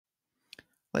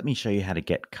Let me show you how to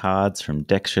get cards from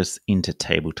Dextrous into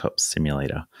TableTop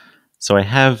Simulator. So I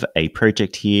have a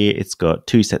project here. It's got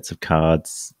two sets of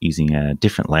cards using a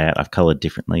different layout. I've colored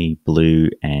differently, blue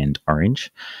and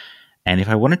orange. And if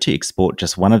I wanted to export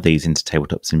just one of these into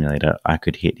TableTop Simulator, I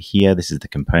could hit here. This is the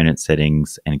component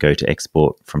settings and go to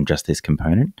export from just this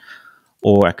component.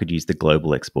 Or I could use the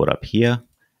global export up here,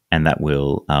 and that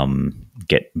will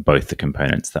get both the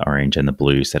components, the orange and the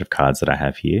blue set of cards that I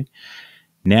have here.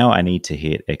 Now I need to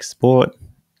hit export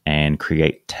and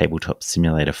create TableTop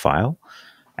Simulator file.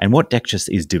 And what Dextrous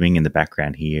is doing in the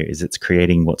background here is it's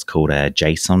creating what's called a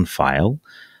JSON file,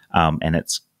 and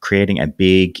it's creating a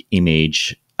big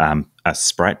image, a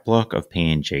sprite block of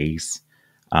PNGs,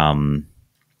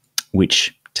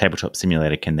 which TableTop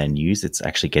Simulator can then use. It's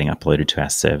actually getting uploaded to our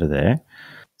server there.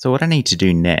 So what I need to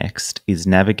do next is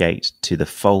navigate to the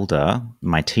folder,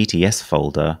 my TTS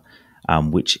folder,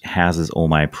 which houses all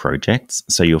my projects.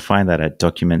 So you'll find that at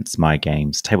Documents, My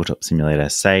Games, TableTop Simulator,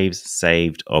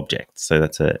 Saved Objects. So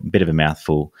that's a bit of a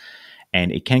mouthful.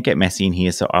 And it can get messy in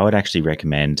here, so I would actually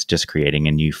recommend just creating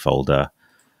a new folder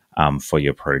for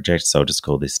your project. So I'll just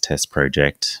call this test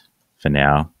project for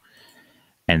now.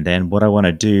 And then what I want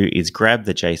to do is grab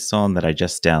the JSON that I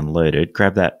just downloaded,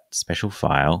 grab that special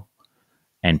file,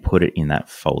 and put it in that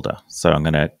folder. So I'm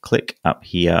going to click up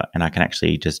here, and I can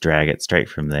actually just drag it straight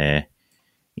from there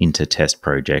into test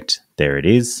project. There it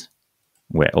is.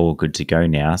 We're all good to go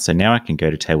now. So now I can go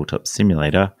to TableTop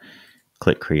Simulator,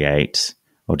 click create.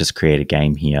 I'll just create a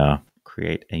game here,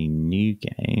 create a new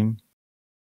game.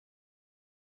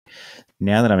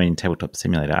 Now that I'm in TableTop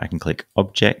Simulator, I can click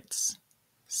Objects,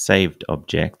 Saved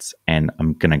Objects, and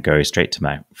I'm going to go straight to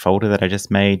my folder that I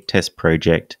just made, test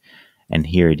project, and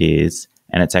here it is.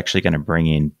 And it's actually going to bring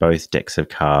in both decks of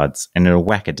cards, and it'll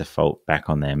whack a default back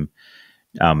on them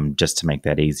just to make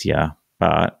that easier.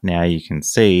 But now you can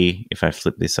see if I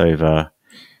flip this over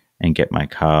and get my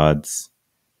cards,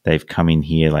 they've come in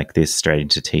here like this straight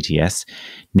into TTS.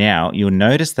 Now you'll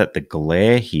notice that the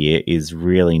glare here is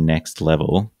really next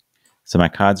level. So my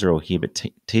cards are all here, but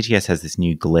TTS has this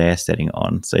new glare setting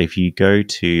on. So if you go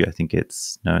to, I think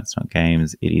it's, no, it's not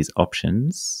games, it is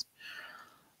options,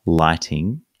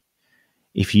 lighting.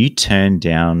 If you turn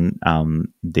down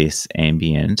this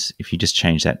ambient, if you just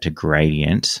change that to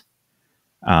gradient,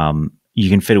 you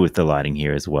can fiddle with the lighting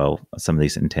here as well, some of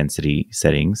these intensity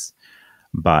settings,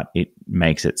 but it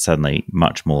makes it suddenly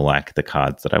much more like the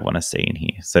cards that I want to see in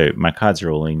here. So my cards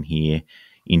are all in here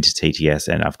into TTS,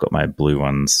 and I've got my blue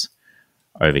ones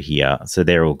over here. So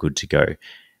they're all good to go.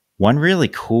 One really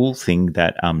cool thing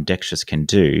that Dextrous can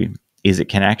do is it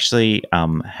can actually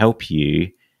help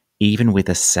you even with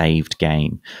a saved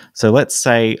game. So let's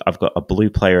say I've got a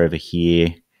blue player over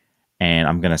here, and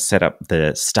I'm going to set up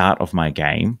the start of my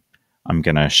game. I'm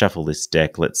going to shuffle this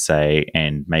deck, let's say,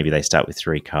 and maybe they start with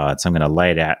 3 cards. So I'm going to lay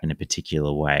it out in a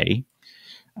particular way.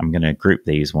 I'm going to group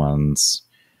these ones,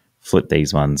 flip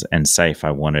these ones, and say if I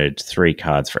wanted 3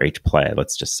 cards for each player,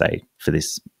 let's just say for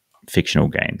this fictional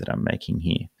game that I'm making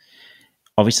here.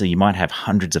 Obviously, you might have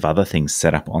hundreds of other things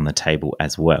set up on the table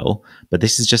as well, but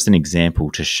this is just an example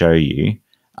to show you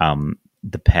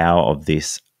the power of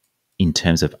this in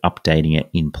terms of updating it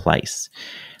in place.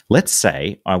 Let's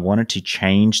say I wanted to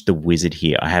change the wizard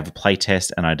here. I have a play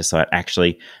test and I decide,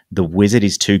 actually, the wizard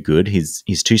is too good. He's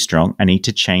too strong. I need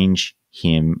to change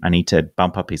him. I need to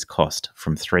bump up his cost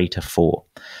from 3 to 4.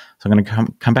 So I'm going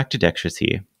to come back to Dextrous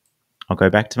here. I'll go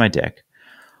back to my deck.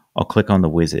 I'll click on the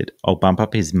wizard. I'll bump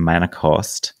up his mana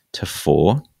cost to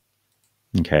 4.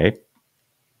 Okay.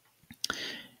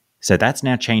 So that's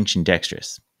now changed in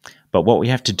Dextrous. But what we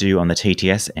have to do on the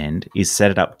TTS end is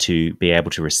set it up to be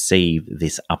able to receive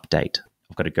this update.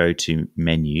 I've got to go to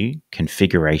Menu,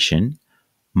 Configuration,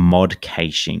 Mod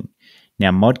Caching.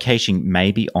 Now, mod caching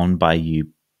may be on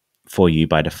for you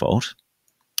by default.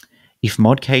 If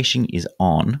mod caching is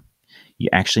on, you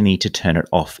actually need to turn it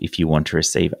off if you want to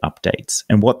receive updates.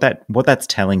 And what that's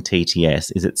telling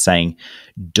TTS is it's saying,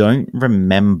 don't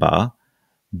remember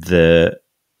the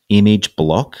image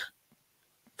block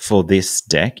for this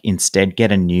deck. Instead,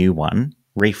 get a new one,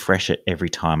 refresh it every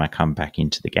time I come back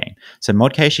into the game. So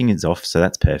mod caching is off, so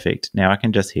that's perfect. Now I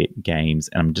can just hit games,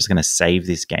 and I'm just going to save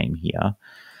this game here.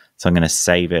 So I'm going to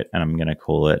save it, and I'm going to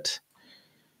call it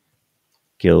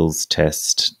Gills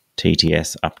Test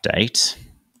TTS Update.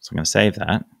 So I'm going to save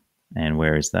that. And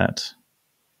where is that?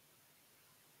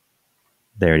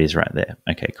 There it is right there.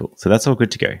 Okay, cool. So that's all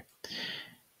good to go.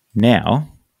 Now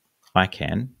I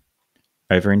can,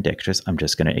 over in Dextrous, I'm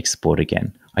just going to export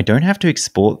again. I don't have to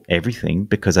export everything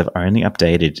because I've only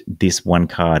updated this one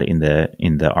card in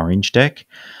the orange deck.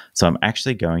 So I'm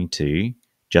actually going to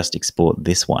just export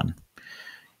this one.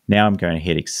 Now I'm going to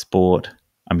hit export.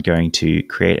 I'm going to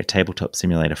create a TableTop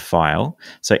Simulator file.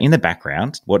 So in the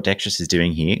background, what Dextrous is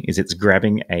doing here is it's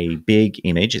grabbing a big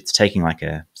image. It's taking like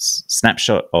a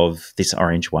snapshot of this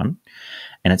orange one,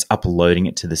 and it's uploading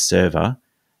it to the server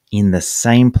in the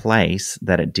same place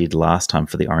that it did last time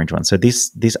for the orange one. So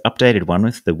this updated one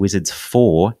with the Wizards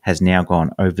 4 has now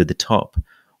gone over the top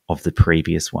of the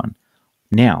previous one.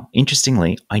 Now,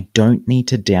 interestingly, I don't need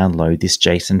to download this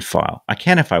JSON file. I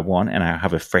can if I want, and I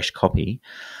have a fresh copy.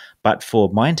 But for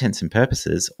my intents and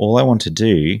purposes, all I want to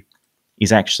do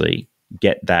is actually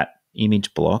get that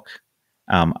image block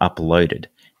uploaded.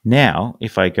 Now,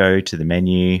 if I go to the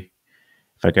menu,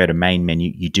 if I go to main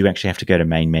menu, you do actually have to go to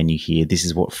main menu here. This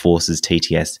is what forces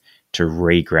TTS to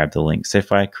re-grab the link. So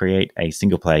if I create a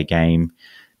single player game,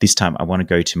 this time I want to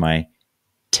go to my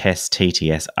test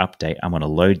TTS update. I'm going to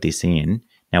load this in.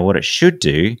 Now what it should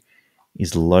do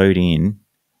is load in,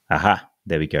 aha,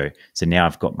 there we go. So now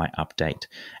I've got my update.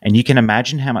 And you can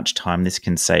imagine how much time this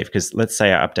can save, because let's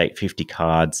say I update 50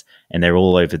 cards and they're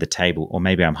all over the table, or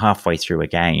maybe I'm halfway through a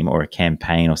game or a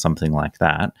campaign or something like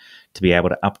that. To be able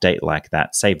to update like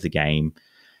that, save the game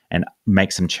and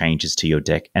make some changes to your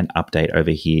deck and update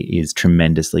over here is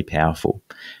tremendously powerful.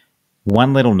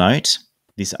 One little note,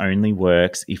 this only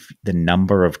works if the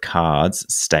number of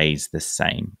cards stays the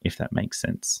same, if that makes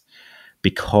sense.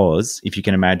 Because if you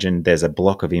can imagine there's a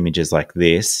block of images like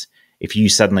this, if you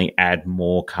suddenly add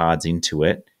more cards into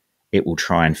it, it will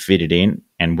try and fit it in.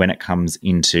 And when it comes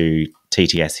into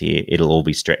TTS here, it'll all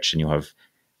be stretched and you'll have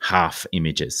half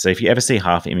images. So if you ever see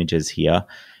half images here,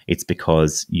 it's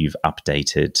because you've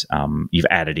updated, you've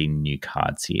added in new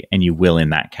cards here. And you will, in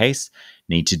that case,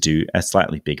 need to do a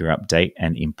slightly bigger update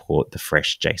and import the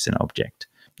fresh JSON object.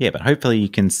 Yeah, but hopefully you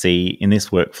can see in this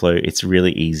workflow, it's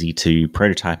really easy to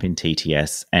prototype in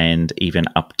TTS and even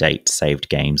update saved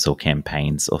games or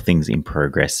campaigns or things in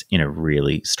progress in a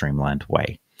really streamlined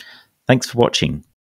way. Thanks for watching.